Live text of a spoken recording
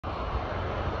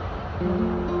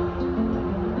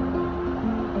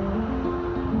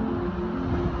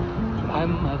My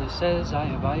mother says I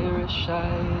have Irish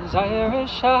eyes,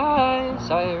 Irish eyes,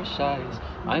 Irish eyes.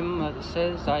 My mother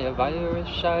says I have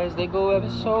Irish eyes. They go ever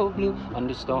so blue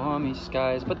under stormy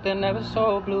skies, but they're never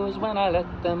so blue as when I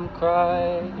let them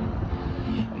cry.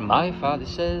 And my father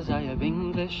says I have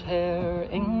English hair,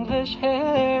 English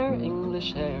hair,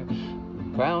 English hair.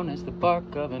 Brown as the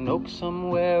bark of an oak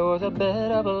somewhere, or the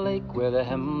bed of a lake where the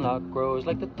hemlock grows,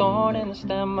 like the thorn in the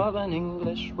stem of an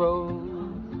English rose.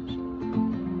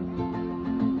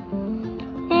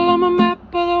 Well, I'm a map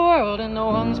of the world, and the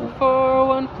ones before,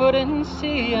 1 foot in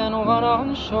sea and 1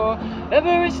 on shore,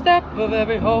 every step of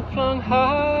every hope flung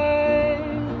high.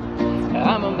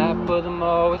 I'm a map of them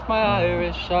all with my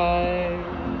Irish eyes.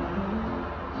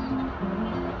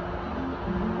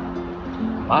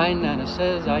 My nana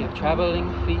says I have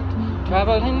traveling feet,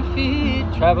 traveling feet,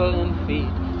 traveling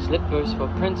feet. Slippers for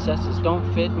princesses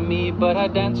don't fit me, but I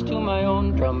dance to my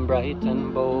own drum bright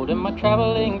and bold, and my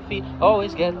traveling feet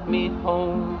always get me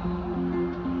home.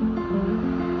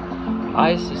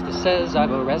 My sister says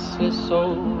I've a restless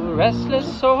soul,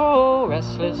 restless soul,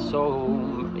 restless soul.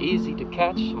 I'm easy to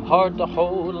catch, I'm hard to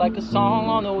hold, like a song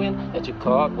on the wind that you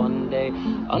caught one day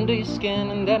under your skin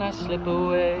and then I slip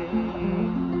away.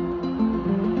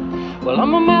 Well,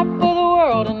 I'm a map of the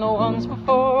world, and the ones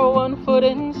before, 1 foot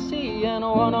in sea and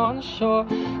 1 on shore,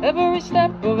 every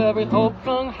step of every hope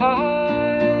flung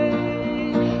high.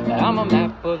 I'm a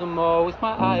map of them all with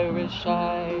my Irish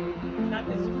eyes.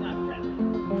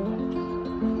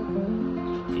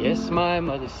 Yes, my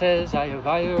mother says I have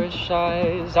Irish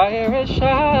eyes, Irish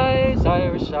eyes,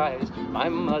 Irish eyes. My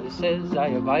mother says I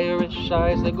have Irish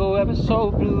eyes that go ever so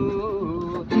blue.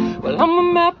 Well, I'm a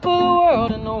map of the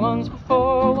world, and the ones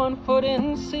before, 1 foot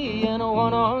in sea and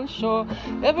 1 on shore,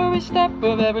 every step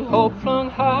of every hope flung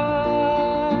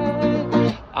high.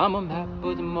 I'm a map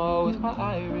of them all with my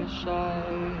Irish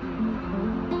eyes.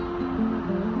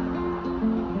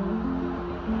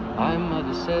 My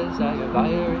mother says I have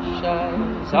Irish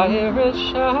eyes,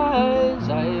 Irish eyes,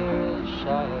 Irish